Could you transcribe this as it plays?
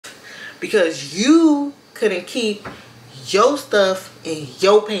because you couldn't keep your stuff in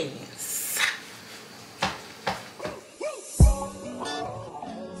your pants.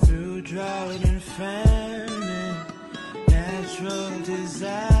 Through drought and famine, natural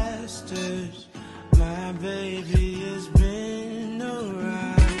disasters, my baby has been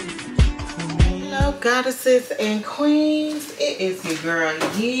around for me. Hello, goddesses and queens. It is your girl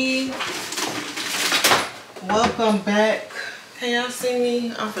Yee. Welcome back. Can y'all see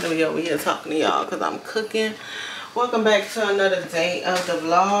me? I'm finna be over here talking to y'all because I'm cooking. Welcome back to another day of the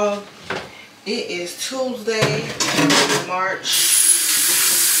vlog. It is Tuesday, March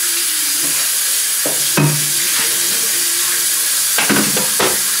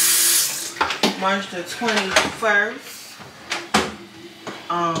 21st.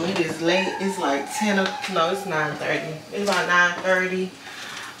 It is late. It's like 10 no, it's 9:30. It's about 9:30.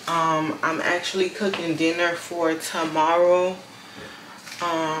 I'm actually cooking dinner for tomorrow.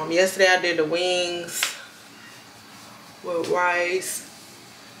 Yesterday I did the wings with rice,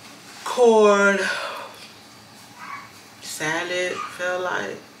 corn, salad, felt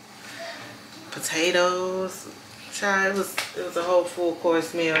like potatoes. Child, it was a whole full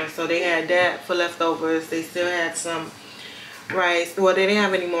course meal. So they had that for leftovers. They still had some rice. Well, they didn't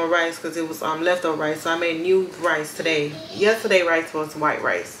have any more rice because it was leftover rice. So I made new rice today. Yesterday rice was white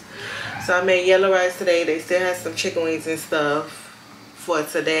rice. So I made yellow rice today. They still had some chicken wings and stuff for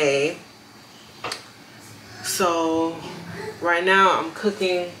today. So right now I'm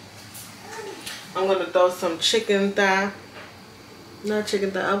cooking. I'm gonna throw some chicken thigh. Not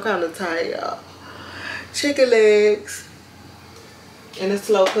chicken thigh. I'm kind of tired, y'all. Chicken legs in a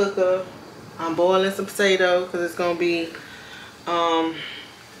slow cooker. I'm boiling some potato because it's gonna be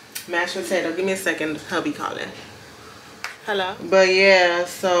mashed potato. Give me a second, hubby calling. Hello. But yeah,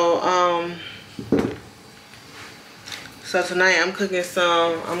 so tonight I'm cooking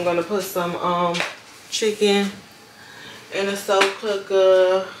some. I'm gonna put some chicken in a slow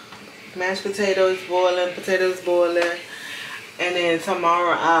cooker. Mashed potatoes boiling, and then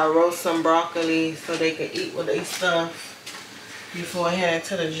tomorrow I'll roast some broccoli so they can eat what they stuff before heading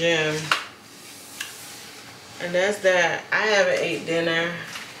to the gym. And that's that. I haven't ate dinner.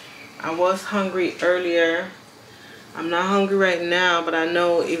 I was hungry earlier. I'm not hungry right now, but I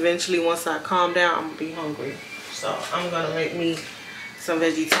know eventually once I calm down, I'm gonna be hungry. So I'm gonna make me some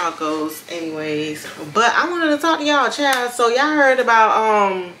veggie tacos anyways. But I wanted to talk to y'all, child. So y'all heard about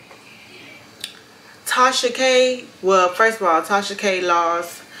Tasha K. Well, first of all, Tasha K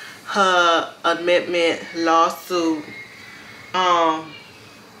lost her amendment lawsuit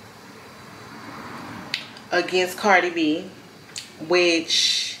against Cardi B,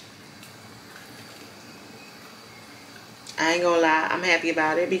 which I ain't gonna lie, I'm happy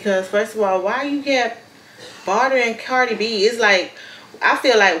about it. Because first of all, why you kept bothering Cardi B? It's like, I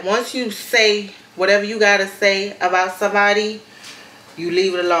feel like once you say whatever you gotta say about somebody, you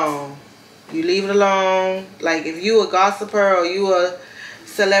leave it alone. You leave it alone. Like if you a gossiper or you a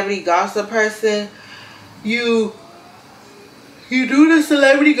celebrity gossip person, you do the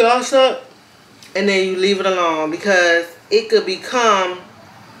celebrity gossip and then you leave it alone, because it could become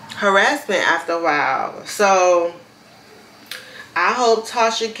harassment after a while. So I hope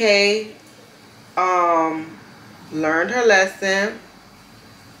Tasha K learned her lesson.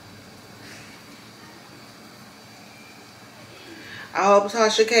 I hope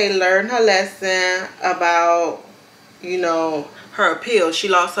Tasha K learned her lesson about, you know, her appeal. She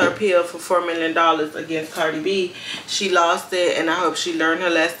lost her appeal for $4 million against Cardi B. She lost it, and I hope she learned her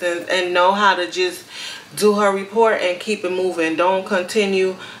lessons and know how to just do her report and keep it moving. Don't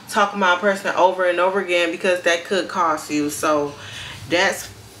continue talking about a person over and over again, because that could cost you. So that's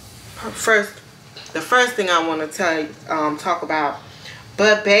the first thing I want to tell you, talk about.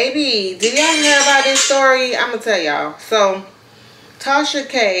 But baby, did y'all hear about this story? I'm gonna tell y'all. So Tasha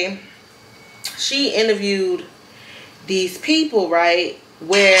K, she interviewed these people, right,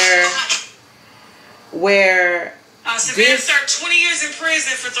 where Savannah served 20 years in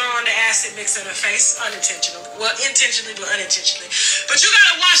prison for throwing the acid mix in her face, unintentional. Well, intentionally, but unintentionally. But you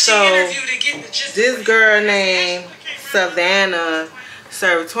gotta watch the interview to get the gist. This girl named Savannah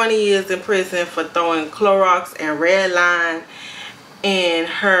served 20 years in prison for throwing Clorox and Red Line in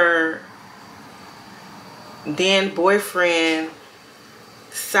her then boyfriend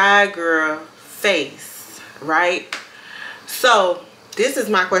side girl face, right? So this is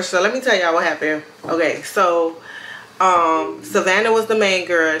my question. So let me tell y'all what happened. Okay, so Savannah was the main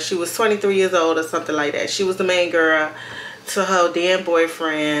girl. She was 23 years old or something like that. She was the main girl to her then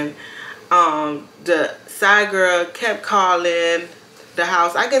boyfriend. The side girl kept calling the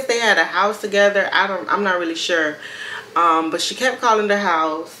house. I guess they had a house together. I'm not really sure. But she kept calling the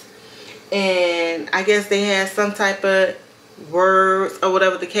house, and I guess they had some type of words or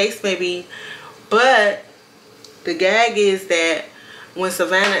whatever the case may be. But the gag is that when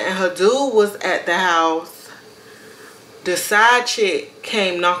Savannah and her dude was at the house, the side chick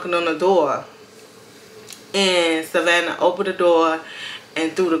came knocking on the door, and Savannah opened the door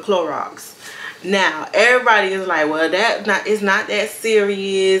and threw the Clorox. Now everybody is like, well, it's not that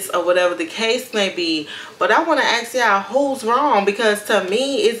serious or whatever the case may be. But I want to ask y'all, who's wrong? Because to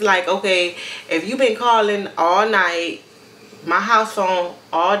me, it's like, okay, if you've been calling all night, my house phone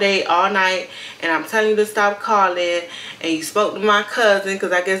all day, all night, and I'm telling you to stop calling, and you spoke to my cousin,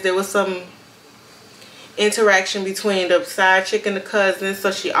 because I guess there was some interaction between the side chick and the cousin,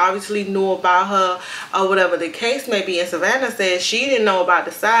 so she obviously knew about her or whatever the case may be. And Savannah said she didn't know about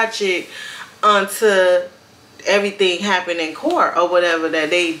the side chick until everything happened in court or whatever, that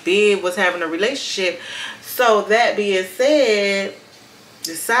they was having a relationship. So that being said,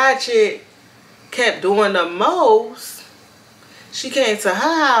 the side chick kept doing the most. She came to her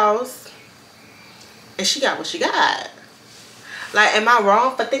house and she got what she got. Like, am I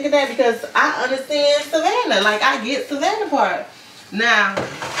wrong for thinking that? Because I understand Savannah. Like, I get Savannah part. Now,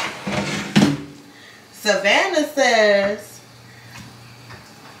 Savannah says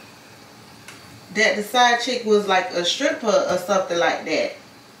that the side chick was like a stripper or something like that.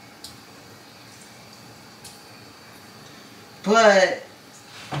 But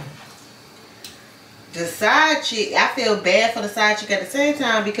the side chick, I feel bad for the side chick at the same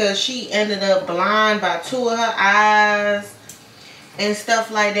time, because she ended up blind by 2 of her eyes and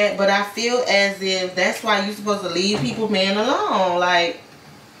stuff like that. But I feel as if that's why you're supposed to leave people, man, alone. Like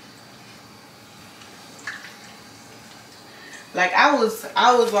I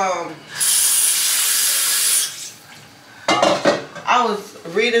was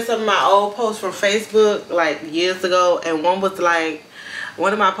reading some of my old posts from Facebook like years ago, and one was like,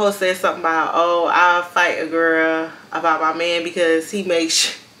 one of my posts said something about, oh, I'll fight a girl about my man because he makes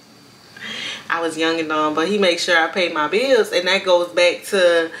sure, I was young and dumb, but he makes sure I pay my bills. And that goes back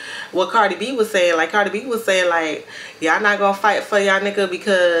to what Cardi B was saying. Like, Cardi B was saying, like, y'all not gonna fight for y'all nigga,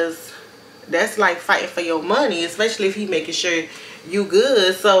 because that's like fighting for your money, especially if he making sure you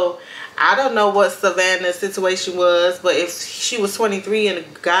good. So I don't know what Savannah's situation was, but if she was 23 and the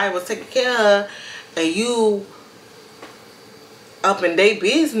guy was taking care of her, and you up in their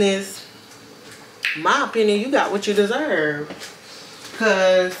business, my opinion, you got what you deserve.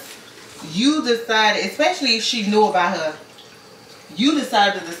 Because you decided, especially if she knew about her, you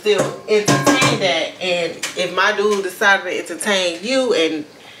decided to still entertain that. And if my dude decided to entertain you, and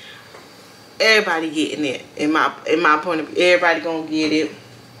everybody getting it, in my point of view, everybody gonna get it.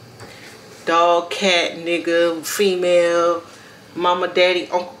 Dog, cat, nigga, female, mama, daddy,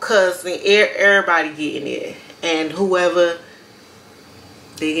 uncle, cousin, everybody getting it. And whoever,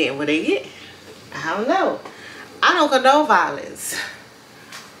 they getting what they get. I don't know. I don't condone violence.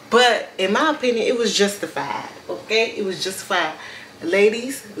 But in my opinion, it was justified. Okay? It was justified.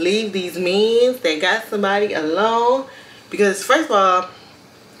 Ladies, leave these men that got somebody alone. Because first of all,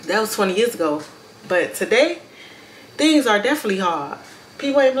 that was 20 years ago. But today, things are definitely hard.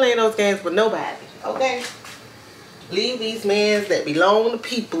 People ain't playing those games with nobody. Okay? Leave these men that belong to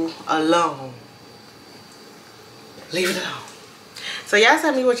people alone. Leave it alone. So y'all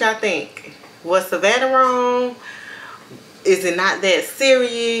tell me what y'all think. Was Savannah wrong? Is it not that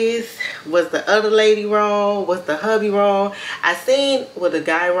serious? Was the other lady wrong? Was the hubby wrong? I seen, was the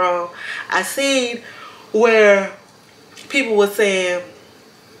guy wrong? I seen where people were saying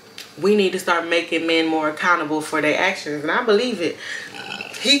we need to start making men more accountable for their actions. And I believe it.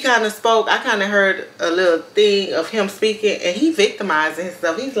 He kind of spoke, I kind of heard a little thing of him speaking, and he victimizing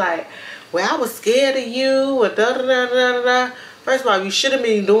himself. He's like, well, I was scared of you, or da-da-da-da-da-da. First of all, you shouldn't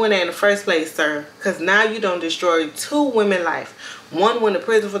be doing that in the first place, sir. Because now you done destroyed 2 women's life. One went to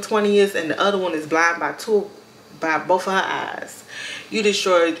prison for 20 years and the other one is blind by both of her eyes. You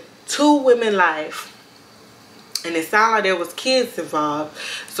destroyed 2 women's life. And it sounded like there was kids involved.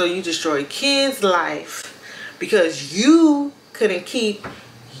 So you destroyed kids' life because you couldn't keep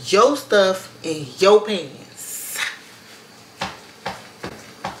your stuff in your pants.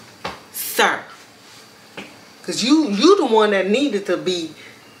 Sir. Because you the one that needed to be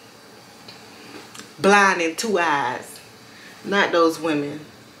blind in 2 eyes. Not those women.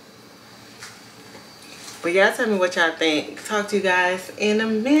 But y'all tell me what y'all think. Talk to you guys in a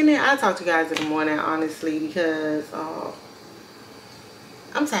minute. I'll talk to you guys in the morning, honestly. Because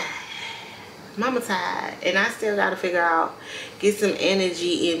I'm tired. Mama tired. And I still got to figure out, get some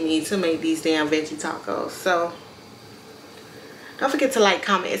energy in me to make these damn veggie tacos. So, don't forget to like,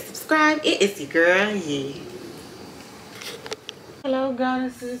 comment, and subscribe. It is your girl, yeah. Hello,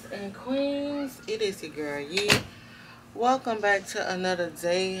 goddesses and queens. It is your girl Yee. Welcome back to another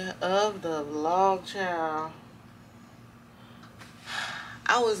day of the vlog, child.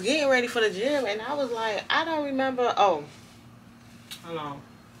 I was getting ready for the gym and I was like, I don't remember. Oh, hold on.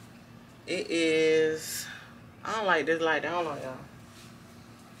 It is, I don't like this light. Hold on, y'all.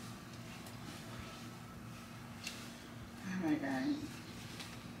 Alright, guys.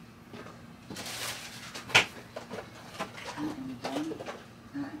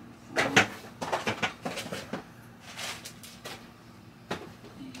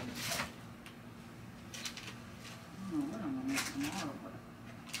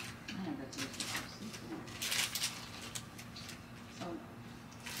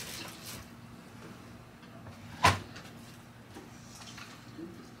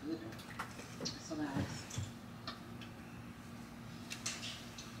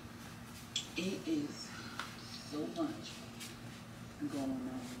 It is so much going on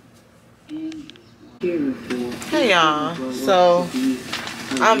in this. Hey y'all, so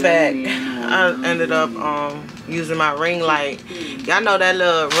I'm back. I ended up using my ring light. Y'all know that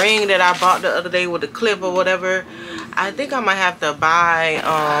little ring that I bought the other day with the clip or whatever. I think I might have to buy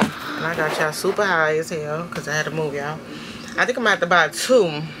and I got y'all super high as hell because I had to move y'all. I think I'm gonna have to buy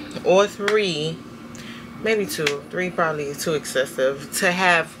 2 or 3, maybe 2. 3 probably is too excessive, to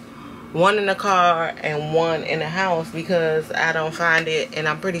have 1 in the car and 1 in the house because I don't find it, and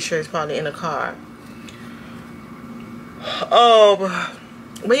I'm pretty sure it's probably in the car.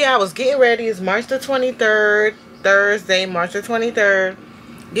 But yeah, I was getting ready. It's March the 23rd, Thursday, March the 23rd.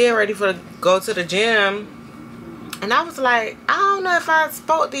 Getting ready for go to the gym, and I was like, I don't know if I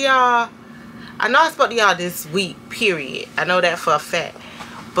spoke to y'all. I know I spoke to y'all this week, period. I know that for a fact,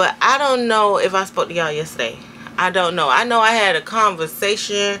 but I don't know if I spoke to y'all yesterday. I don't know. I know I had a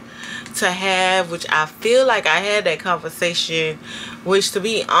conversation to have, which I feel like I had that conversation, which, to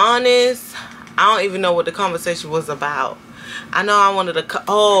be honest, I don't even know what the conversation was about. I know I wanted to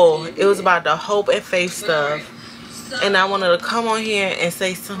it was about the hope and faith stuff, and I wanted to come on here and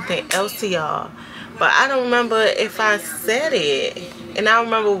say something else to y'all, but I don't remember if I said it, and I don't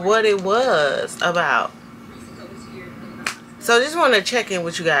remember what it was about. So I just want to check in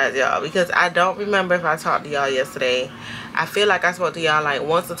with you guys, y'all, because I don't remember if I talked to y'all yesterday. I feel like I spoke to y'all like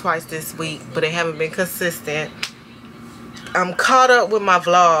once or twice this week, but they haven't been consistent. I'm caught up with my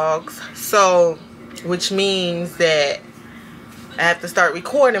vlogs, so, which means that I have to start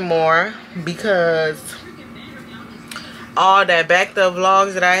recording more, because all that backed up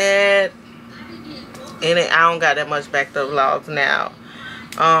vlogs that I had, and I don't got that much backed up vlogs now.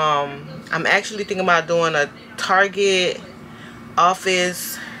 I'm actually thinking about doing a Target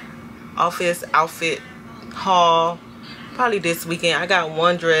office outfit haul probably this weekend. I got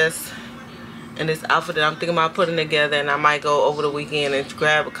 1 dress and this outfit that I'm thinking about putting together, and I might go over the weekend and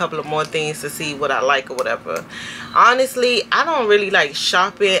grab a couple of more things to see what I like or whatever. Honestly, I don't really like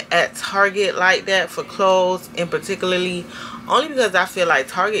shopping at Target like that for clothes, and particularly only because I feel like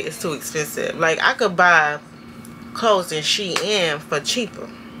Target is too expensive. Like, I could buy clothes in Shein for cheaper,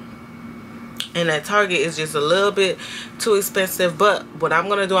 and at Target is just a little bit too expensive. But what I'm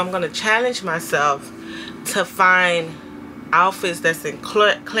gonna do, I'm gonna challenge myself to find outfits that's in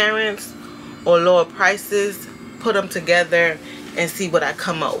clearance or lower prices, put them together and see what I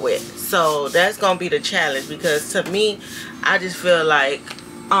come up with. So that's gonna be the challenge, because to me, I just feel like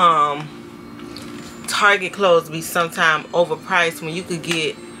Target clothes be sometime overpriced when you could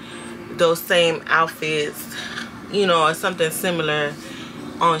get those same outfits, you know, or something similar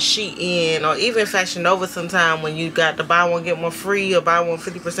on Shein or even Fashion Nova sometime, when you got the buy one get one free or buy one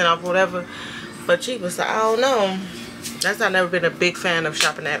 50% off, whatever, for cheaper. So I don't know. That's why I've never been a big fan of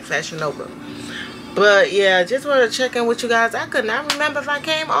shopping at Fashion Nova. But yeah, just want to check in with you guys. I could not remember if I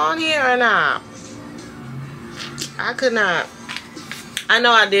came on here or not. I could not. I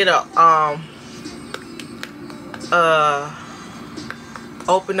know I did a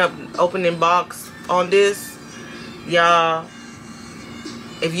opening box on this, y'all.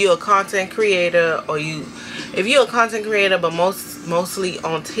 If you're a content creator, or if you're a content creator but mostly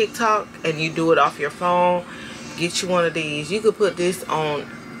on TikTok, and you do it off your phone, get you one of these. You could put this on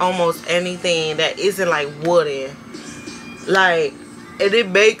almost anything that isn't like wooden, like, and it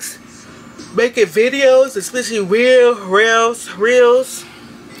making videos, especially reels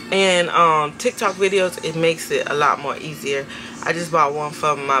and TikTok videos, it makes it a lot more easier. I just bought one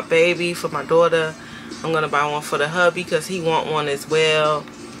for my baby, for my daughter. I'm gonna buy one for the hubby because he want one as well,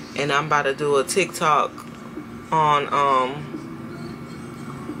 and I'm about to do a TikTok on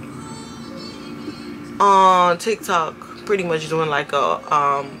TikTok, pretty much doing like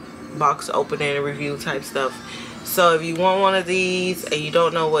a box opening and review type stuff, So if you want one of these and you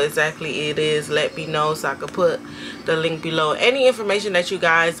don't know what exactly it is, let me know so I can put the link below. Any information that you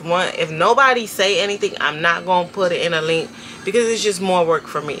guys want, if nobody say anything, I'm not going to put it in a link because it's just more work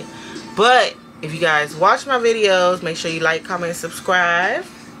for me. But if you guys watch my videos, make sure you like, comment, subscribe,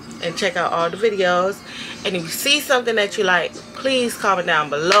 and check out all the videos. And if you see something that you like, please comment down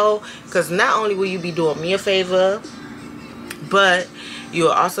below, because not only will you be doing me a favor, but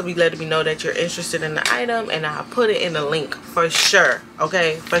you'll also be letting me know that you're interested in the item, and I'll put it in the link for sure.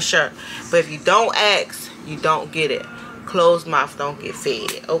 Okay, for sure. But if you don't ask, you don't get it. Closed mouth don't get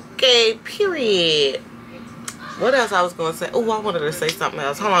fed. Okay, period. What else I was gonna say? Oh, I wanted to say something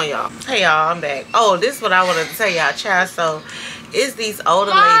else. Hold on, y'all. Hey, y'all, I'm back. Oh, this is what I wanted to tell y'all, child. So it's these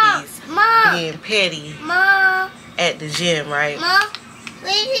older ladies being petty at the gym, right?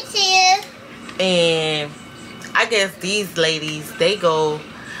 And I guess these ladies, they go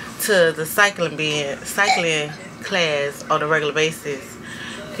to the cycling class on a regular basis.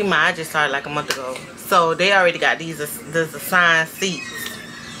 Keep in mind, I just started like a month ago. So they already got these assigned seats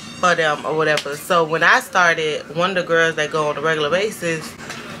for them or whatever. So when I started, one of the girls that go on a regular basis,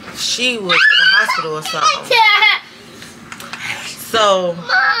 she was in the hospital or something. So,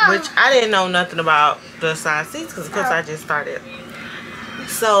 which I didn't know nothing about the assigned seats because of course I just started.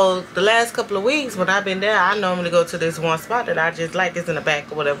 So the last couple of weeks when I've been there, I normally go to this one spot that I just like. It's in the back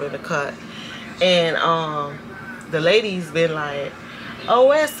or whatever in the cut. And the lady's been like, oh,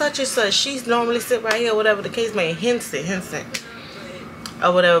 where's such and such? She's normally sit right here, whatever the case may be. Henson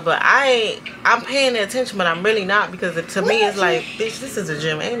or whatever. But I'm paying attention, but I'm really not, because to me it's like, bitch, this is a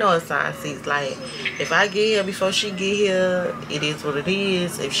gym. Ain't no assigned seats. Like, if I get here before she get here, it is what it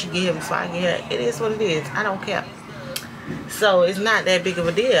is. If she get here before I get here, it is what it is. I don't care. So it's not that big of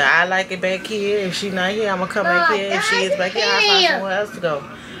a deal. I like it back here. If she's not here, I'm gonna come back here. If she is back here, I'll find somewhere else to go.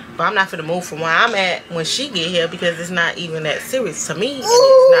 But I'm not finna move from where I'm at when she get here, because it's not even that serious to me, and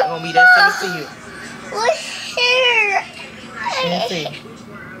it's not gonna be that serious to you. Let me see.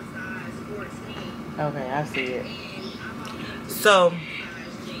 Okay, I see it. So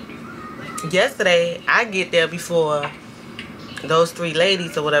yesterday I get there before those three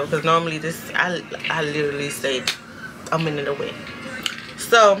ladies or whatever, because normally I literally stay a minute away.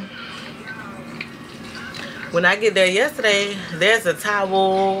 So when I get there yesterday, there's a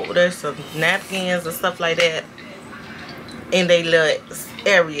towel, there's some napkins and stuff like that in they little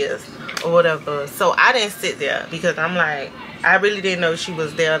areas or whatever. So I didn't sit there because I'm like, I really didn't know if she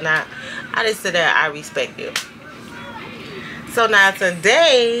was there or not. I didn't sit there. I respect it. So now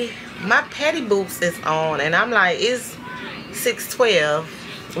today my petty boots is on, and I'm like, it's 6:12.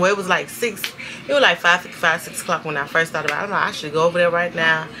 Well, it was like 5:55, 6 o'clock when I first started. I'm like, I should go over there right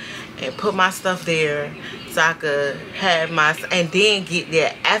now and put my stuff there so I could have my, and then get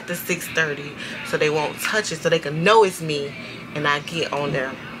there after 6:30 so they won't touch it, so they can know it's me, and I get on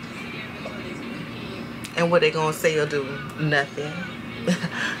there. And what they gonna say or do? Nothing.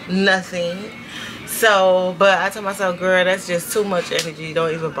 Nothing. So, but I told myself, girl, that's just too much energy.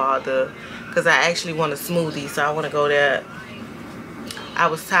 Don't even bother, because I actually want a smoothie, so I want to go there. I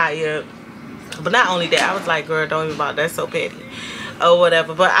was tired, but not only that, I was like, girl, don't even bother. That's so petty or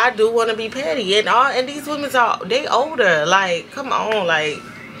whatever. But I do want to be petty, and these women they older. Like, come on, like,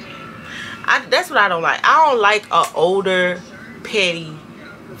 that's what I don't like. I don't like a older petty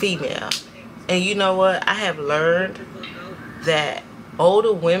female. And you know what? I have learned that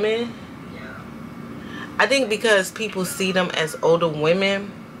older women, I think because people see them as older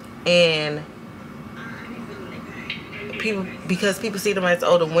women, and because people see them as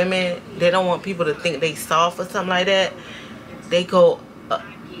older women, they don't want people to think they soft or something like that. They go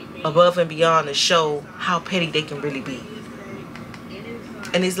above and beyond to show how petty they can really be.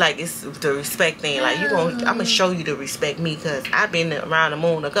 And it's like, it's the respect thing. Like, I'm gonna show you to respect me, because I've been around the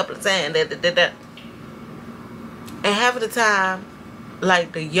moon a couple of times. And half of the time,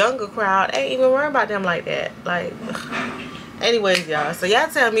 like, the younger crowd ain't even worried about them like that. Like, anyways, y'all. So y'all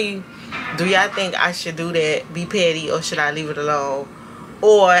tell me, do y'all think I should do that, be petty, or should I leave it alone?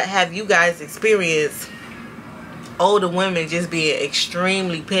 Or have you guys experienced older women just being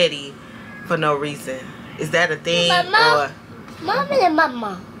extremely petty for no reason? Is that a thing? Mama. Or Mama and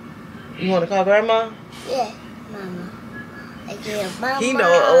Mama. you want to call grandma? Yeah, Mama. Mama. He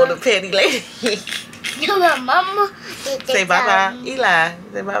know an older petty lady. Mama. Say bye-bye, Eli.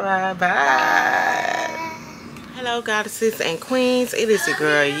 Say bye-bye. Bye. Hello, goddesses and queens. It is your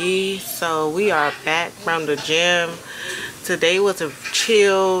girl, Yee. So we are back from the gym. Today was a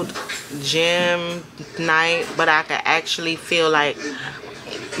chilled gym night, but I could actually feel like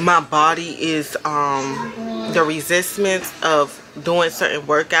my body is the resistance of doing certain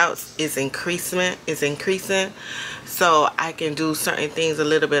workouts is increasing, so I can do certain things a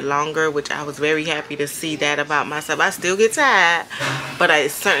little bit longer, which I was very happy to see that about myself. I still get tired, but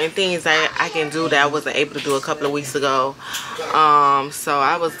certain things I can do that I wasn't able to do a couple of weeks ago. So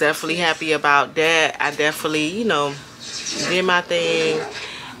I was definitely happy about that. I definitely, you know, did my thing,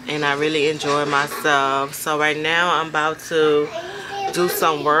 and I really enjoyed myself. So right now I'm about to do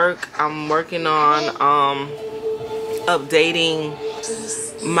some work. I'm working on updating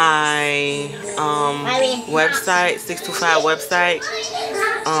my website, 625 website.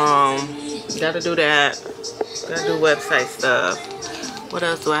 Gotta do that. Gotta do website stuff. What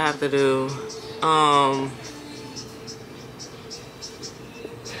else do I have to do?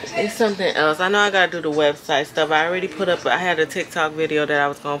 It's something else. I know I gotta do the website stuff. I already put up, I had a TikTok video that I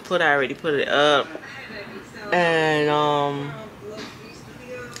was gonna put. I already put it up. And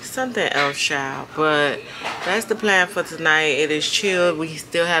something else, child. But that's the plan for tonight. It is chilled. We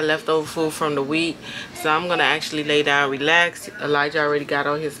still have leftover food from the week, so I'm gonna actually lay down, relax. Elijah already got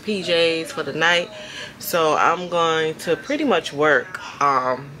on his PJs for the night, so I'm going to pretty much work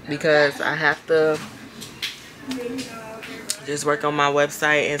because I have to just work on my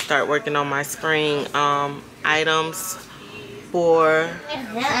website and start working on my spring items for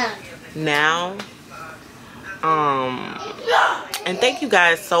now. And thank you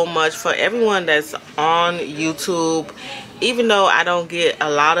guys so much for everyone that's on YouTube. Even though I don't get a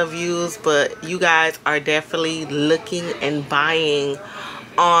lot of views, but you guys are definitely looking and buying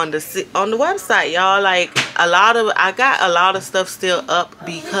on the website, y'all. Like I got a lot of stuff still up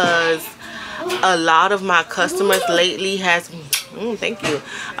because a lot of my customers lately thank you.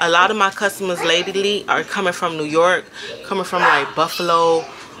 A lot of my customers lately are coming from New York, coming from like Buffalo,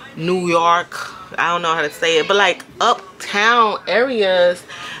 New York. I don't know how to say it, but like uptown areas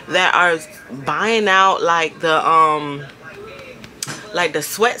that are buying out like the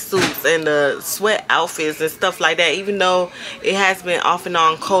sweatsuits and the sweat outfits and stuff like that. Even though it has been off and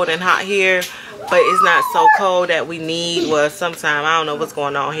on cold and hot here, but it's not so cold that we need. Well, sometime I don't know what's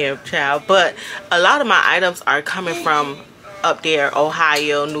going on here, child. But a lot of my items are coming from up there,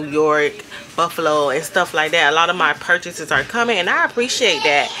 Ohio, New York, Buffalo, and stuff like that. A lot of my purchases are coming, and I appreciate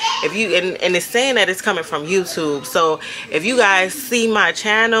that. If you and it's saying that it's coming from YouTube, so if you guys see my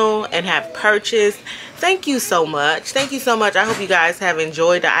channel and have purchased, thank you so much. Thank you so much. I hope you guys have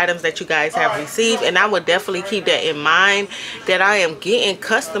enjoyed the items that you guys have received, and I would definitely keep that in mind, that I am getting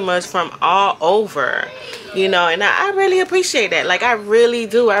customers from all over, you know, and I really appreciate that. Like, I really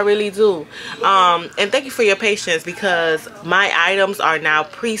do. And thank you for your patience, because my items are now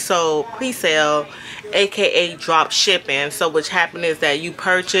pre-sale, aka drop shipping. So what's happening is that you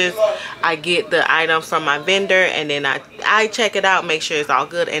purchase, I get the item from my vendor, and then I check it out, make sure it's all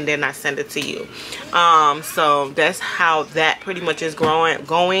good, and then I send it to you. So that's how that pretty much is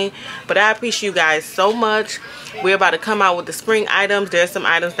going. But I appreciate you guys so much. We're about to come out with the spring items. There's some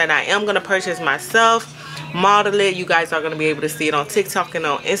items that I am going to purchase myself, model it. You guys are going to be able to see it on TikTok and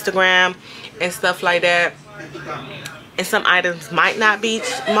on Instagram and stuff like that. And some items might not be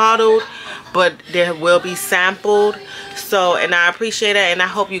modeled, but there will be sampled. So, and I appreciate it, and I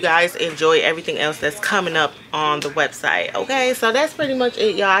hope you guys enjoy everything else that's coming up on the website. Okay, so that's pretty much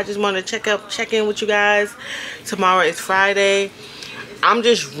it, y'all. I just wanted to check in with you guys. Tomorrow is Friday. I'm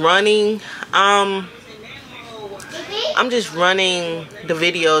just running the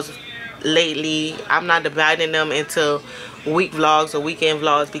videos lately. I'm not dividing them into week vlogs or weekend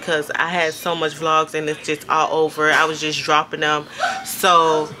vlogs, because I had so much vlogs and it's just all over. I was just dropping them,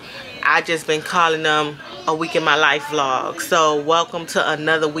 so I just been calling them a week in my life vlog. So welcome to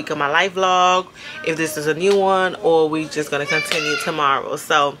another week of my life vlog, if this is a new one, or we just gonna continue tomorrow.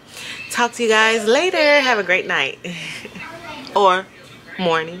 So talk to you guys later. Have a great night or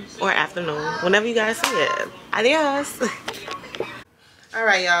morning or afternoon, whenever you guys see it. Adios. All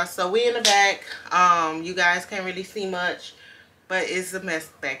right, y'all, so we in the back. You guys can't really see much, but it's a mess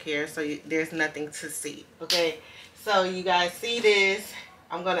back here, so there's nothing to see. Okay, so you guys see this.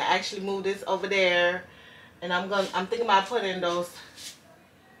 I'm gonna actually move this over there, and I'm thinking about putting those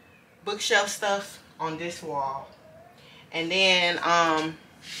bookshelf stuff on this wall. And then I'm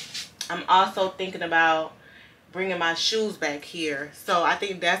also thinking about bringing my shoes back here. So I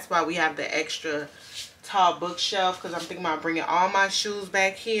think that's why we have the extra tall bookshelf, because I'm thinking about bringing all my shoes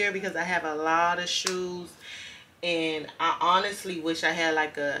back here, because I have a lot of shoes, and I honestly wish I had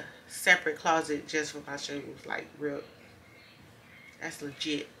like a separate closet just for my shoes. Like, real, that's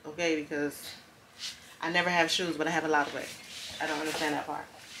legit. Okay, because I never have shoes, but I have a lot of it. I don't understand that part.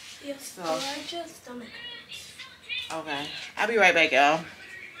 Yes, so I just okay, I'll be right back, y'all.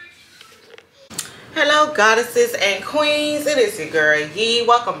 Hello, goddesses and queens. It is your girl Yee.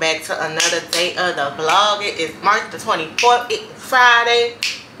 Welcome back to another day of the vlog. It is March the 24th. It's Friday.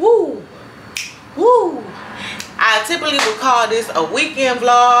 Woo! Woo! I typically would call this a weekend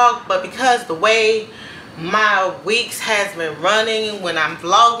vlog, but because the way my weeks has been running when I'm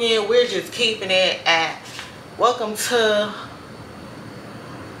vlogging, we're just keeping it at welcome to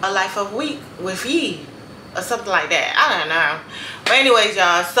a life of week with Yee or something like that. I don't know. But anyways,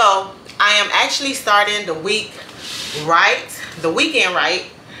 y'all, so I am actually starting the weekend right.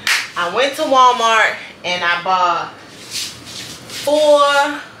 I went to Walmart and I bought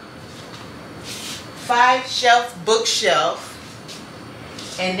 5-shelf bookshelf,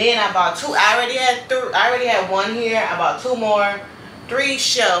 and then I bought two. I already had one here. I bought two more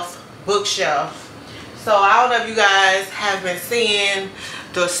 3-shelf bookshelf. So I don't know if you guys have been seeing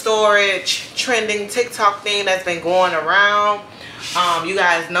the storage trending TikTok thing that's been going around. You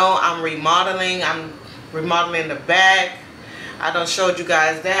guys know I'm remodeling the back. I done showed you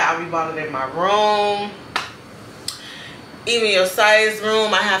guys that. I'm remodeling my room. Even your size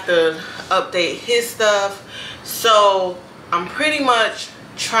room, I have to update his stuff. So I'm pretty much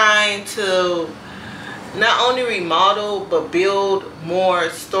trying to not only remodel but build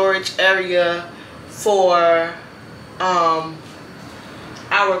more storage area for our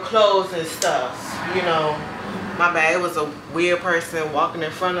clothes and stuff. You know, my bad, it was a weird person walking in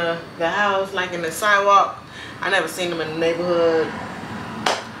front of the house, like in the sidewalk. I never seen them in the neighborhood.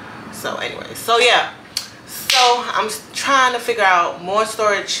 So anyway, so yeah, so I'm trying to figure out more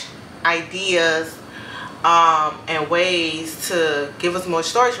storage ideas and ways to give us more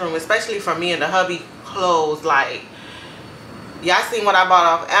storage room, especially for me and the hubby clothes. Like, y'all seen what I bought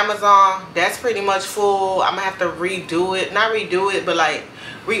off Amazon? That's pretty much full. I'm gonna have to redo it, not redo it, but like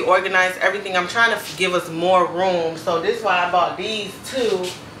reorganize everything. I'm trying to give us more room. So this is why I bought these two.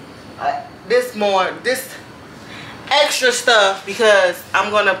 This extra stuff, because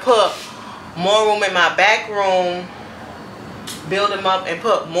I'm gonna put more room in my back room, build them up and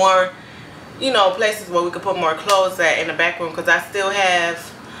put more, you know, places where we could put more clothes at in the back room, because I still have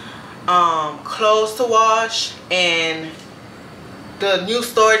clothes to wash, and the new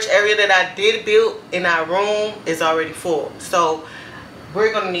storage area that I did build in our room is already full. So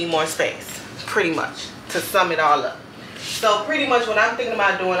we're gonna need more space, pretty much, to sum it all up. So pretty much what I'm thinking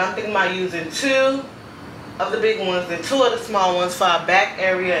about doing, I'm thinking about using 2 of the big ones and 2 of the small ones for our back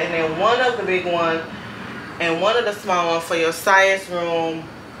area, and then 1 of the big one and 1 of the small one for your science room.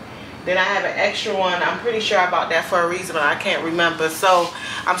 Then I have an extra one. I'm pretty sure I bought that for a reason, but I can't remember. So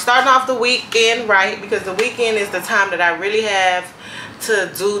I'm starting off the weekend right, because the weekend is the time that I really have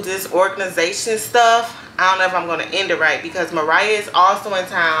to do this organization stuff. I don't know if I'm going to end it right, because Mariah is also in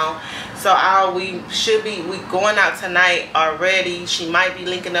town. So we going out tonight already. She might be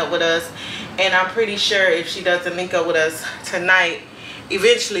linking up with us, and I'm pretty sure if she doesn't link up with us tonight,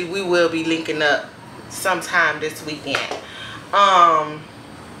 eventually we will be linking up sometime this weekend.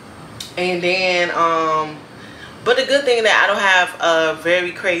 And then but the good thing that I don't have a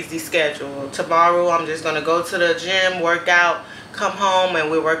very crazy schedule. Tomorrow I'm just gonna go to the gym, work out, come home,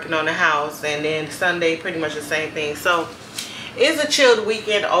 and we're working on the house. And then Sunday pretty much the same thing. So it's a chilled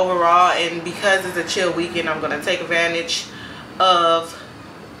weekend overall, and because it's a chill weekend, I'm gonna take advantage of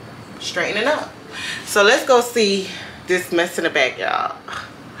straightening up. So let's go see this mess in the back, y'all.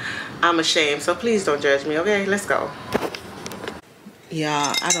 I'm ashamed, so please don't judge me, okay? Let's go.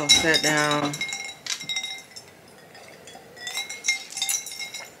 Y'all, I done sat down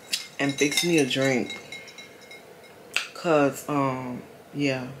and fixed me a drink, cause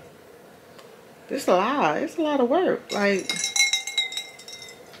yeah, it's a lot of work. Like,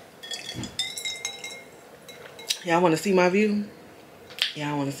 y'all want to see my view?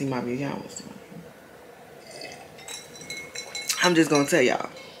 Y'all want to see my view? Y'all want to see my view? I'm just gonna tell y'all.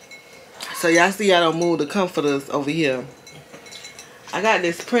 So y'all see, I don't move the comforters over here. I got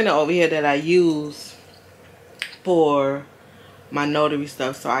this printer over here that I use for my notary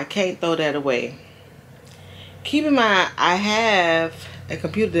stuff, so I can't throw that away. Keep in mind, I have a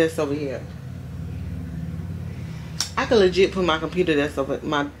computer desk over here. I could legit put my computer desk over,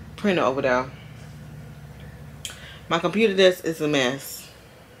 my printer over there. My computer desk is a mess.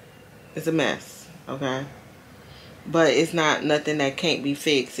 It's a mess, okay? But it's not nothing that can't be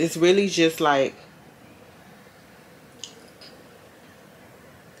fixed. It's really just like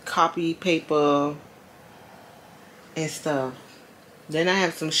copy paper and stuff. Then I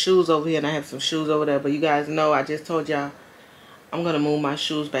have some shoes over here and I have some shoes over there. But you guys know, I just told y'all I'm gonna move my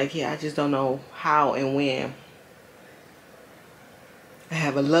shoes back here. I just don't know how and when. I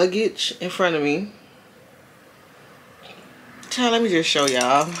have a luggage in front of me. Child, let me just show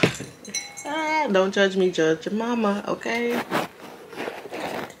y'all. Don't judge me, judge your mama, okay?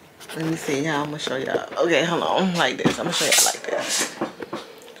 Let me see how I'm gonna show y'all. Okay, hold on, like this. I'm gonna show y'all like this.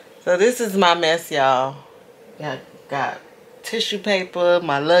 So this is my mess, y'all. Yeah, got tissue paper,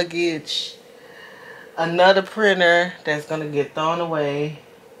 my luggage, another printer that's gonna get thrown away,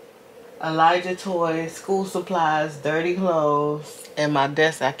 Elijah toys, school supplies, dirty clothes, and my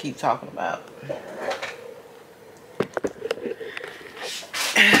desk I keep talking about.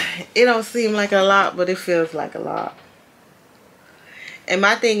 It don't seem like a lot, but it feels like a lot. And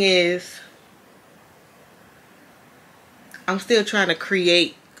my thing is, I'm still trying to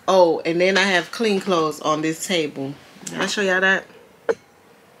create. Oh, and then I have clean clothes on this table. I'll show y'all that.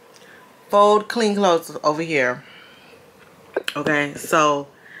 Fold clean clothes over here. Okay, so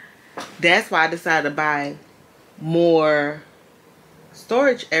that's why I decided to buy more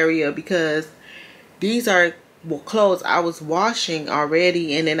storage area, because these are clothes I was washing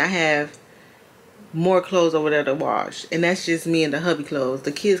already, and then I have more clothes over there to wash, and that's just me and the hubby clothes.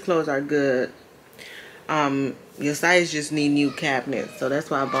 The kids clothes are good. Your size just need new cabinets, so that's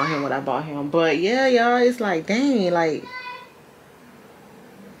why I bought him what I bought him. But yeah, y'all, it's like, dang, like,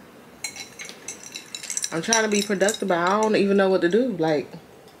 I'm trying to be productive, but I don't even know what to do. Like,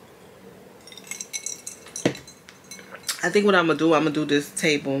 I think what I'm gonna do this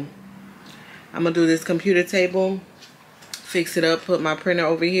table. I'm gonna do this computer table, fix it up, put my printer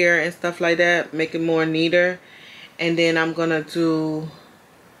over here and stuff like that, make it more neater. And then I'm gonna do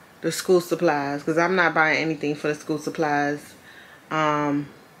the school supplies, because I'm not buying anything for the school supplies. And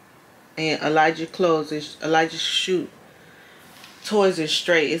Elijah shoot toys is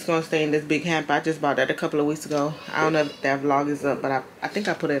straight. It's gonna stay in this big hamper. I just bought that a couple of weeks ago. I don't know if that vlog is up, but I think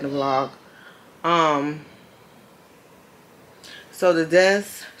I put it in the vlog. So the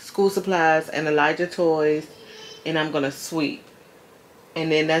desk, school supplies, and Elijah toys, and I'm gonna sweep,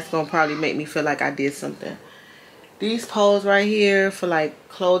 and then that's gonna probably make me feel like I did something. These poles right here for like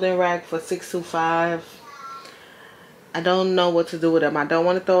clothing rack for $625. I don't know what to do with them. I don't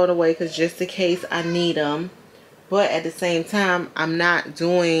want to throw it away, because just in case I need them, but at the same time I'm not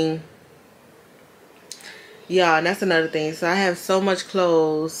doing, yeah, and that's another thing. So I have so much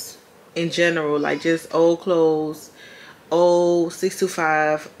clothes in general, like just old clothes, old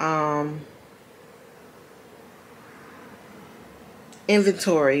 $625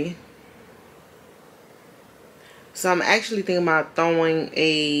 inventory. So I'm actually thinking about throwing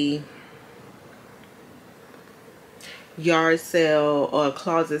a yard sale or a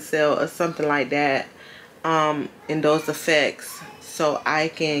closet sale or something like that in those effects, so I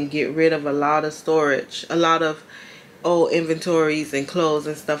can get rid of a lot of storage, a lot of old inventories and clothes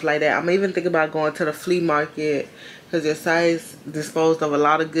and stuff like that. I'm even thinking about going to the flea market, because your size disposed of a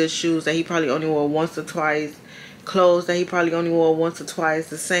lot of good shoes that he probably only wore once or twice, clothes that he probably only wore once or twice.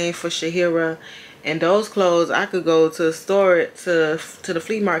 The same for Shahira. And those clothes I could go to the store, to the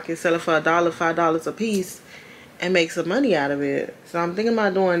flea market, sell it for $1, $5 a piece, and make some money out of it. So I'm thinking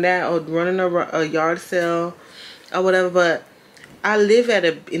about doing that, or running a yard sale or whatever. But I live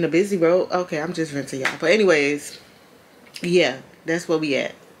in a busy road. Okay, I'm just venting y'all. But anyways, yeah, that's where we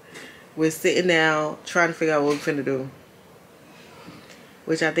at. We're sitting down trying to figure out what we're finna do,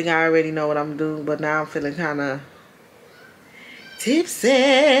 which I think I already know what I'm gonna do, but now I'm feeling kind of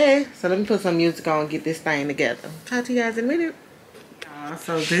tipsy. So let me put some music on and get this thing together. Talk to you guys in a minute.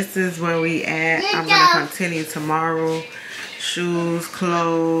 So this is where we at. I'm gonna continue tomorrow. Shoes,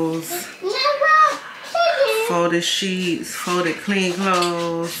 clothes, folded sheets, folded clean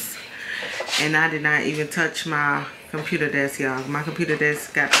clothes, and I did not even touch my computer desk, y'all. My computer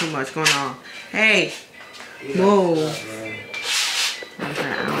desk got too much going on. Hey, move.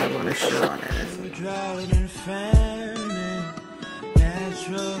 Okay, I don't want to show all that. Drought and famine,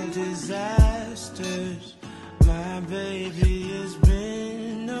 natural disasters. My baby